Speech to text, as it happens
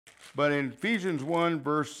But in Ephesians 1,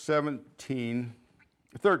 verse 13,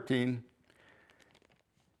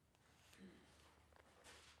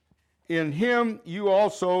 in him you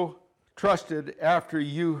also trusted after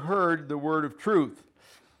you heard the word of truth,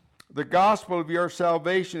 the gospel of your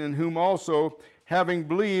salvation, in whom also, having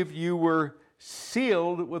believed, you were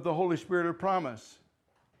sealed with the Holy Spirit of promise.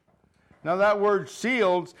 Now that word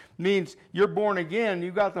sealed means you're born again.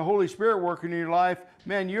 You've got the Holy Spirit working in your life.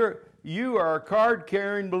 Man, you are a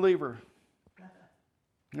card-carrying believer.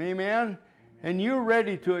 Amen? And you're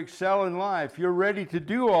ready to excel in life. You're ready to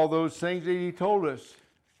do all those things that he told us.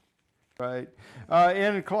 Right?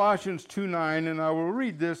 In Colossians 2:9, and I will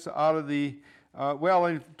read this out of the,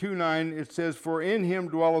 in 2:9 it says, "For in him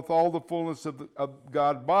dwelleth all the fullness of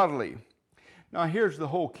God bodily." Now here's the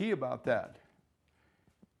whole key about that.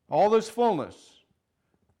 All this fullness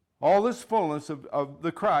of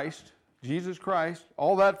the Christ, Jesus Christ,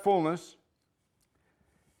 all that fullness.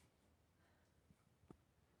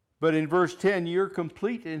 But in verse 10, you're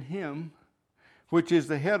complete in him, which is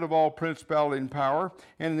the head of all principality and power.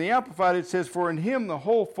 And in the Amplified it says, "For in him the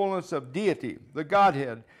whole fullness of deity, the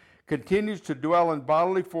Godhead, continues to dwell in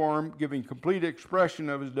bodily form, giving complete expression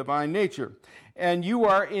of his divine nature. And you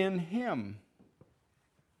are in him."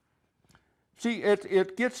 See,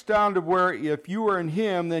 it gets down to where if you are in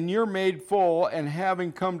him, then you're made full, and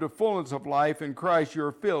having come to fullness of life in Christ,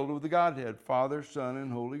 you're filled with the Godhead, Father, Son,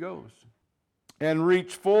 and Holy Ghost, and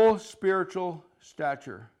reach full spiritual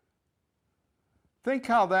stature. Think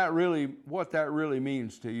what that really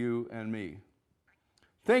means to you and me.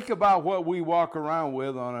 Think about what we walk around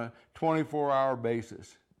with on a 24-hour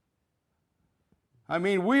basis. I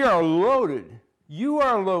mean, we are loaded. You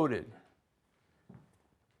are loaded.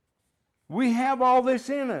 We have all this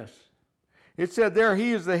in us. It said there,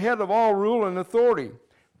 he is the head of all rule and authority.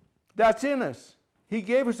 That's in us. He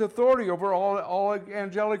gave us authority over all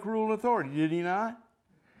angelic rule and authority, did he not?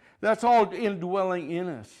 That's all indwelling in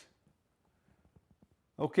us.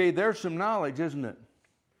 Okay, there's some knowledge, isn't it?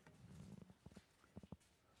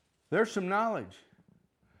 There's some knowledge.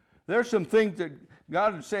 There's some things that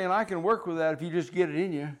God is saying, I can work with that if you just get it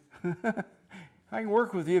in you. I can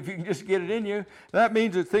work with you if you can just get it in you. That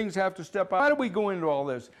means that things have to step up. How do we go into all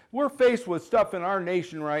this? We're faced with stuff in our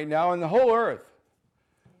nation right now and the whole earth.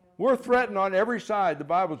 We're threatened on every side. The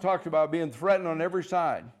Bible talks about being threatened on every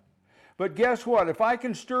side. But guess what? If I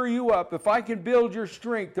can stir you up, if I can build your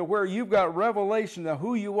strength to where you've got revelation of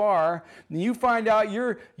who you are, and you find out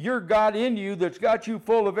your God in you that's got you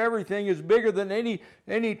full of everything is bigger than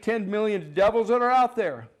any 10 million devils that are out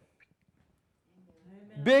there.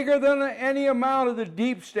 Bigger than any amount of the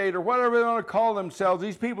deep state or whatever they want to call themselves.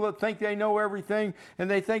 These people that think they know everything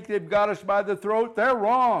and they think they've got us by the throat, they're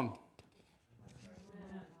wrong.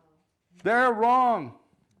 They're wrong.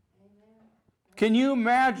 Can you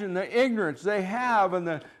imagine the ignorance they have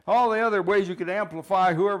and all the other ways you could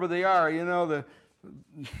amplify whoever they are? You know,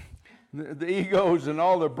 the egos and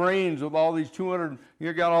all the brains of all these 200,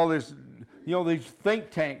 you got all this, you know, these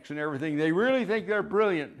think tanks and everything. They really think they're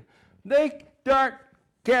brilliant. They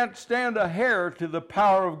can't stand a hair to the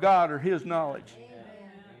power of God or his knowledge.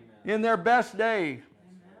 Amen. In their best day. Amen.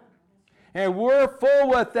 And we're full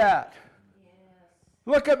with that. Yes.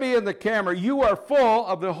 Look at me in the camera. You are full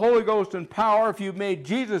of the Holy Ghost and power. If you've made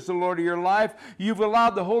Jesus the Lord of your life, you've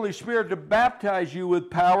allowed the Holy Spirit to baptize you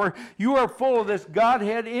with power. You are full of this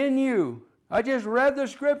Godhead in you. I just read the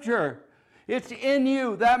scripture. It's in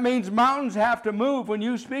you. That means mountains have to move when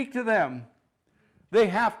you speak to them. They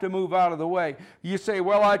have to move out of the way. You say,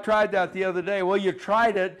 well, I tried that the other day. Well, you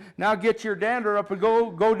tried it. Now get your dander up and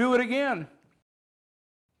go do it again.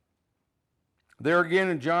 There again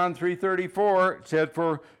in John 3:34, it said,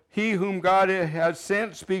 "For he whom God has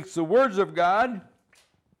sent speaks the words of God,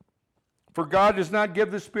 for God does not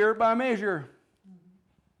give the Spirit by measure."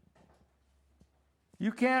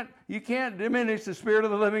 You can't diminish the Spirit of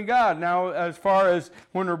the living God. Now, as far as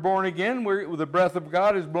when we're born again, the breath of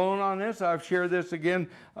God is blown on this. I've shared this again,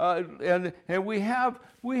 and we have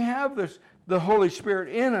this, the Holy Spirit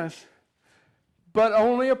in us, but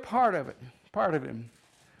only a part of it, part of Him.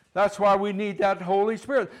 That's why we need that Holy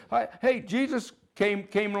Spirit. Hey, Jesus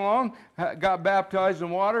came along, got baptized in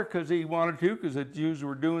water because he wanted to, because the Jews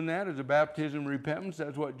were doing that as a baptism of repentance.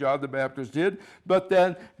 That's what John the Baptist did. But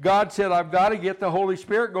then God said, I've got to get the Holy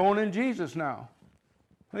Spirit going in Jesus now.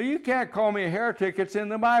 Well, you can't call me a heretic. It's in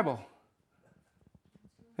the Bible.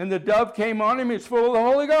 And the dove came on him. He's full of the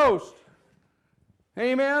Holy Ghost.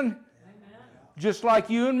 Amen? Amen. Just like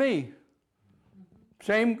you and me.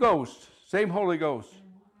 Same ghost. Same Holy Ghost.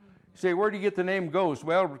 Say, where do you get the name Ghost?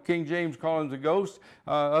 Well, King James calls him the Ghost.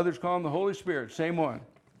 Others call him the Holy Spirit. Same one.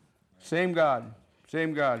 Same God.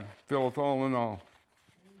 Same God, filleth all in all.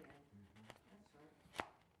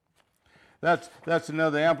 That's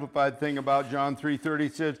another amplified thing about John 3:30.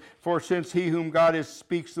 It says, for since he whom God is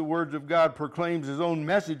speaks the words of God, proclaims his own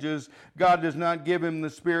messages, God does not give him the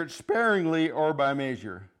Spirit sparingly or by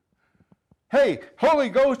measure. Hey, Holy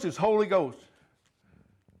Ghost is Holy Ghost.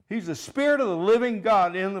 He's the Spirit of the living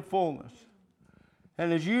God in the fullness.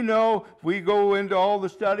 And as you know, we go into all the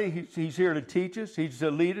study. He's here to teach us. He's to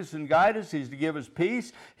lead us and guide us. He's to give us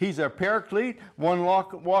peace. He's our paraclete, one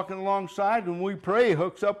walking alongside. When we pray, he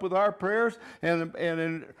hooks up with our prayers. And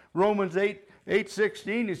in Romans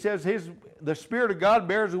 8:16, he says, the Spirit of God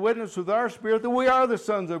bears a witness with our spirit that we are the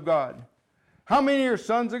sons of God. How many are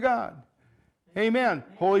sons of God? Amen.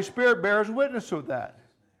 Holy Spirit bears witness with that.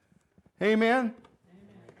 Amen.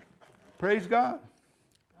 Praise God.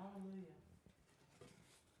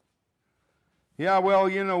 Yeah, well,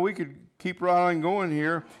 we could keep right on going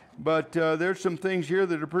here, but there's some things here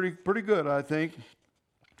that are pretty good, I think.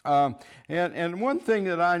 And one thing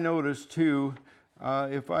that I noticed too,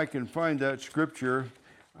 if I can find that scripture,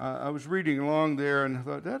 I was reading along there and I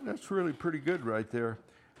thought that's really pretty good right there.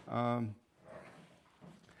 I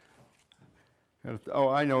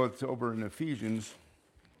know it's over in Ephesians.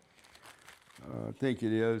 I think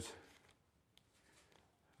it is.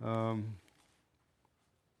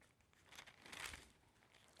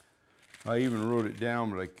 I even wrote it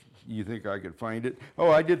down, but you think I could find it?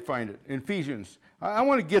 Oh, I did find it. Ephesians. I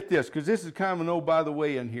want to get this, because this is kind of an oh, by the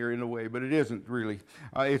way in here in a way, but it isn't really.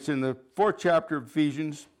 It's in the 4th chapter of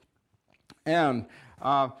Ephesians. And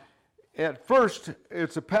at first,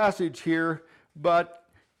 it's a passage here, but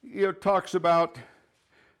it talks about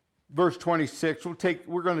verse 26.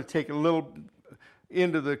 We're going to take a little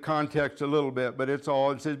into the context a little bit, but it's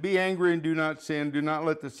all. It says, be angry and do not sin. Do not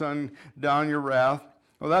let the sun down your wrath.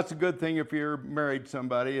 Well, that's a good thing if you're married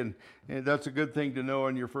somebody, and that's a good thing to know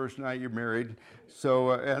on your first night you're married.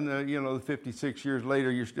 So, 56 years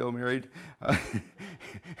later you're still married.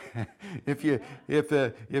 If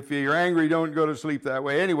you're angry, don't go to sleep that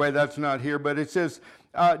way. Anyway, that's not here, but it says,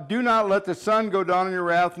 do not let the sun go down in your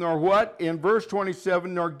wrath, nor what? In verse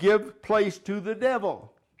 27, nor give place to the devil.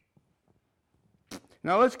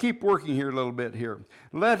 Now let's keep working here a little bit here.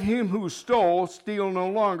 Let him who stole steal no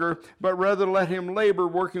longer, but rather let him labor,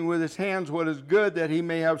 working with his hands what is good, that he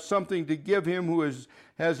may have something to give him who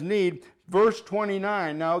has need. Verse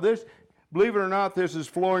 29. Now this, believe it or not, this is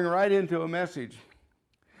flowing right into a message.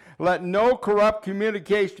 Let no corrupt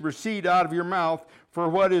communication proceed out of your mouth, for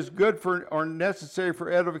what is good for or necessary for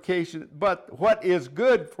edification, but what is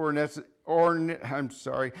good for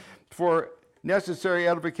necessary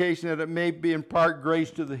edification, that it may be impart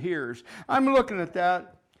grace to the hearers. I'm looking at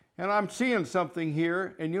that, and I'm seeing something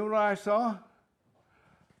here, and you know what I saw?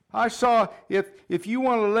 I saw if you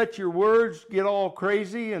want to let your words get all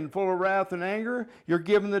crazy and full of wrath and anger, you're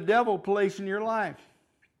giving the devil place in your life.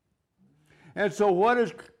 And so what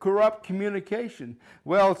is corrupt communication?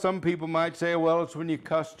 Well, some people might say, well, it's when you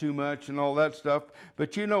cuss too much and all that stuff.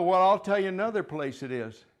 But you know what? I'll tell you another place it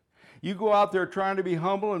is. You go out there trying to be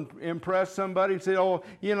humble and impress somebody and say, oh,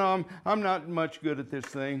 I'm not much good at this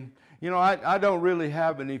thing. I don't really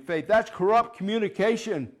have any faith. That's corrupt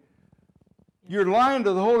communication. You're lying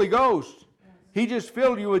to the Holy Ghost. He just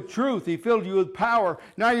filled you with truth. He filled you with power.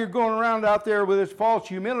 Now you're going around out there with this false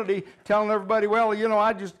humility, telling everybody, well,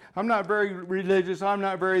 I'm not very religious. I'm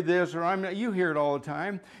not very this, or I'm not. You hear it all the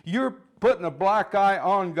time. You're putting a black eye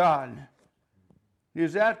on God.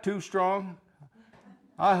 Is that too strong?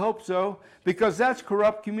 I hope so, because that's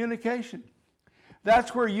corrupt communication.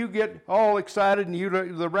 That's where you get all excited and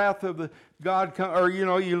the wrath of the God come, or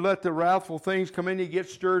you let the wrathful things come in, you get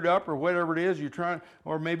stirred up or whatever it is you're trying,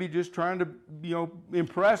 or maybe just trying to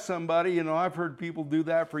impress somebody. I've heard people do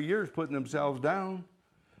that for years, putting themselves down.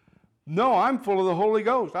 No, I'm full of the Holy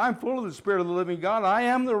Ghost. I'm full of the Spirit of the living God. I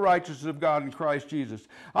am the righteousness of God in Christ Jesus.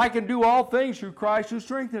 I can do all things through Christ who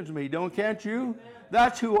strengthens me. Can't you? Amen.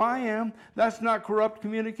 That's who I am. That's not corrupt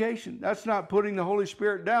communication. That's not putting the Holy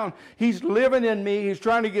Spirit down. He's living in me. He's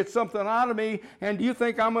trying to get something out of me. And do you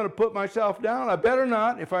think I'm going to put myself down? I better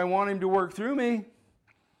not if I want him to work through me.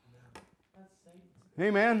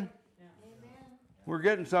 Amen. Yeah. We're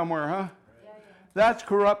getting somewhere, huh? Yeah. That's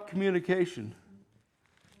corrupt communication.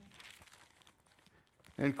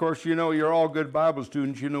 And of course, you're all good Bible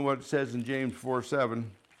students. You know what it says in James 4:7. As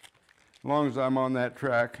long as I'm on that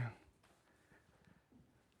track.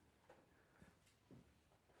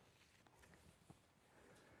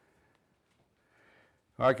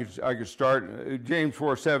 I could start James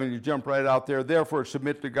 4:7. You jump right out there. Therefore,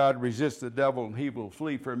 submit to God, resist the devil, and he will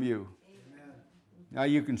flee from you. Amen. Now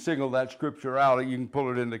you can single that scripture out, you can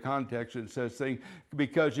pull it into context and it says thing,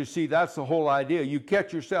 because you see that's the whole idea. You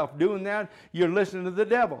catch yourself doing that, you're listening to the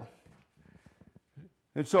devil.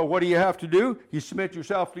 And so what do you have to do? You submit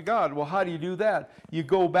yourself to God. Well, how do you do that? You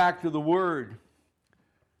go back to the Word.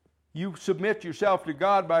 You submit yourself to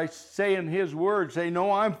God by saying His Word. Say,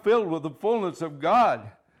 no, I'm filled with the fullness of God.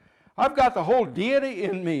 I've got the whole deity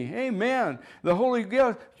in me. Amen. The Holy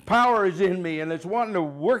Ghost power is in me, and it's wanting to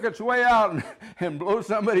work its way out and blow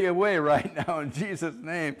somebody away right now in Jesus'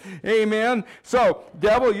 name. Amen. So,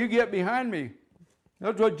 devil, you get behind me.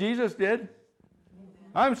 That's what Jesus did.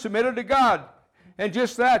 I'm submitted to God. And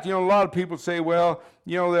just that, a lot of people say, well,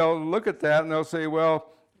 they'll look at that and they'll say,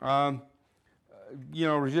 well,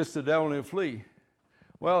 resist the devil and he'll flee.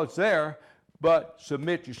 Well, it's there, but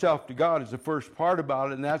submit yourself to God is the first part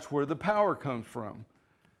about it, and that's where the power comes from.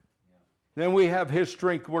 Then we have His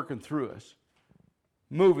strength working through us,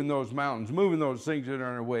 moving those mountains, moving those things that are in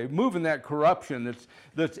our way, moving that corruption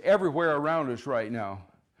that's everywhere around us right now.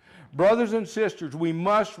 Brothers and sisters, we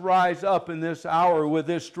must rise up in this hour with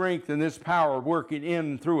this strength and this power working in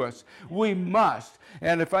and through us. We must.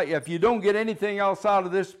 And if you don't get anything else out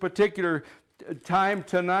of this particular time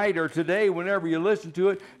tonight or today, whenever you listen to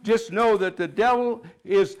it, just know that the devil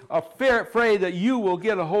is afraid that you will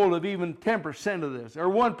get a hold of even 10% of this or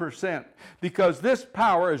 1%, because this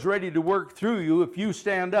power is ready to work through you if you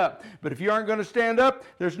stand up. But if you aren't going to stand up,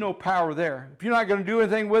 there's no power there. If you're not going to do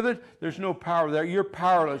anything with it, there's no power there. You're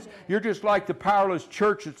powerless. You're just like the powerless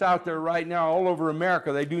church that's out there right now all over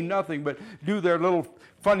America. They do nothing but do their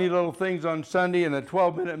funny little things on Sunday and a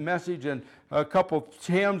 12-minute message and a couple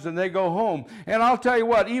hymns, and they go home. And I'll tell you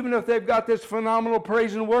what, even if they've got this phenomenal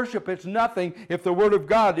praise and worship, it's nothing if the Word of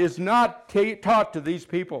God is not taught to these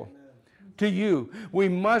people, to you. We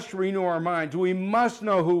must renew our minds. We must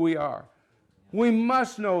know who we are. We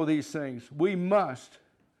must know these things. We must.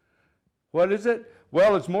 What is it?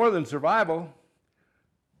 Well, it's more than survival.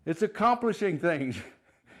 It's accomplishing things.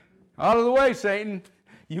 Out of the way, Satan.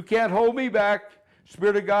 You can't hold me back.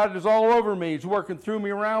 Spirit of God is all over me. He's working through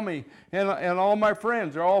me, around me. And all my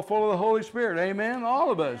friends are all full of the Holy Spirit. Amen? All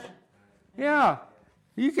of us. Yeah.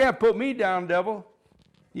 You can't put me down, devil,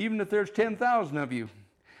 even if there's 10,000 of you.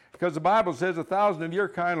 Because the Bible says 1,000 of your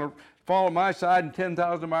kind will fall at my side and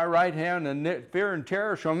 10,000 at my right hand, and fear and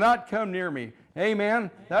terror shall not come near me. Amen?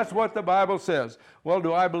 That's what the Bible says. Well,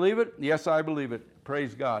 do I believe it? Yes, I believe it.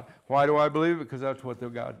 Praise God. Why do I believe it? Because that's what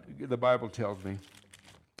the Bible tells me.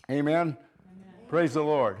 Amen? Praise the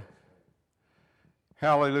Lord.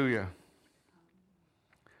 Hallelujah.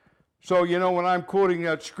 So, when I'm quoting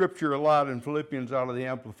that scripture a lot in Philippians out of the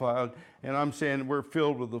Amplified, and I'm saying we're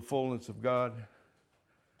filled with the fullness of God.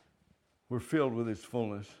 We're filled with His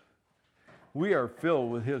fullness. We are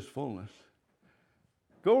filled with His fullness.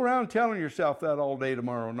 Go around telling yourself that all day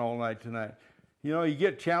tomorrow and all night tonight. You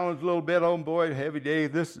get challenged a little bit. Oh boy, heavy day.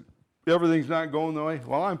 Everything's not going the way.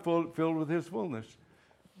 Well, I'm filled with His fullness.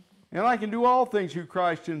 And I can do all things through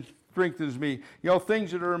Christ who strengthens me.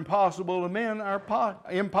 Things that are impossible to men are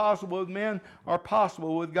impossible with men are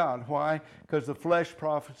possible with God. Why? Because the flesh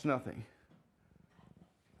profits nothing.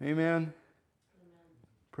 Amen?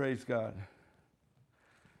 Praise God.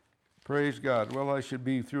 Praise God. Well, I should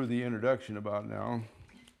be through the introduction about now.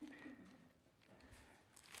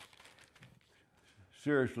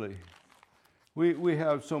 Seriously. We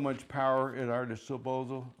have so much power at our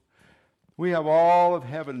disposal. We have all of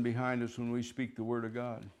heaven behind us when we speak the Word of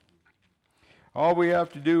God. All we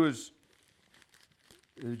have to do is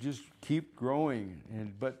just keep growing,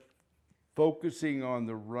 but focusing on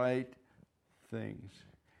the right things.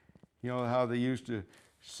 How they used to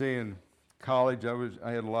say in college,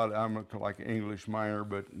 I'm like an English minor,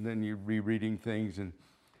 but then you'd be reading things and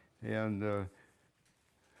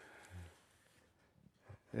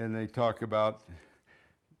they talk about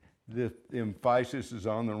the emphasis is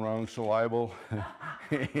on the wrong syllable.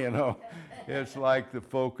 It's like the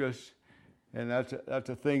focus. And that's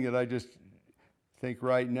a thing that I just think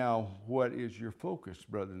right now, what is your focus,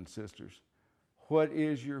 brothers and sisters? What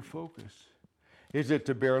is your focus? Is it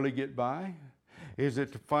to barely get by? Is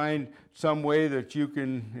it to find some way that you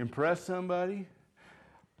can impress somebody?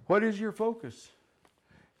 What is your focus?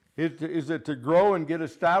 Is it to grow and get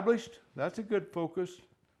established? That's a good focus.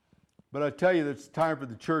 But I tell you, it's time for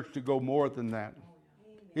the church to go more than that.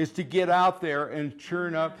 It's to get out there and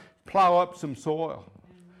churn up, plow up some soil.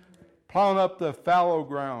 Plowing up the fallow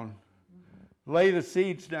ground. Lay the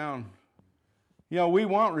seeds down. We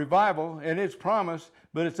want revival, and it's promised,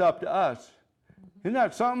 but it's up to us. Isn't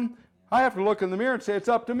that something? I have to look in the mirror and say, it's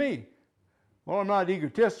up to me. Well, I'm not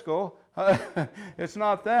egotistical. It's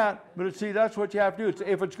not that. But see, that's what you have to do.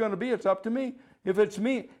 If it's going to be, it's up to me. If it's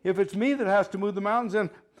me that has to move the mountains, then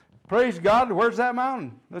praise God, where's that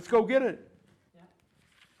mountain? Let's go get it. Yeah.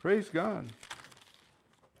 Praise God.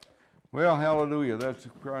 Well, hallelujah. That's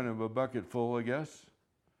kind of a bucket full, I guess.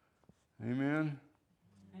 Amen.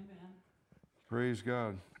 Amen. Praise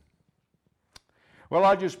God. Well,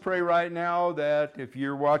 I just pray right now that if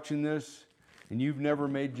you're watching this and you've never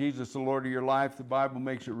made Jesus the Lord of your life, the Bible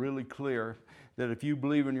makes it really clear that if you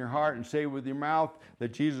believe in your heart and say with your mouth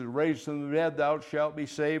that Jesus raised from the dead, thou shalt be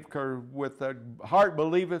saved. For with the heart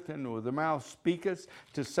believeth and with the mouth speaketh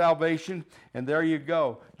to salvation. And there you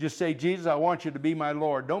go. Just say, Jesus, I want you to be my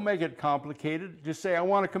Lord. Don't make it complicated. Just say, I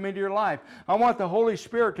want to come into your life. I want the Holy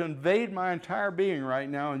Spirit to invade my entire being right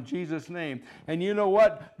now in Jesus' name. And you know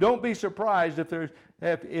what? Don't be surprised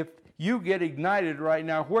if you get ignited right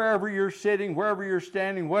now, wherever you're sitting, wherever you're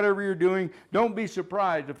standing, whatever you're doing. Don't be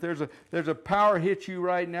surprised if there's a power hits you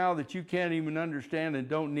right now that you can't even understand and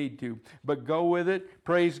don't need to. But go with it.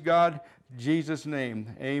 Praise God. In Jesus' name.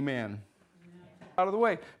 Amen. Out of the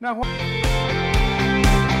way. Now.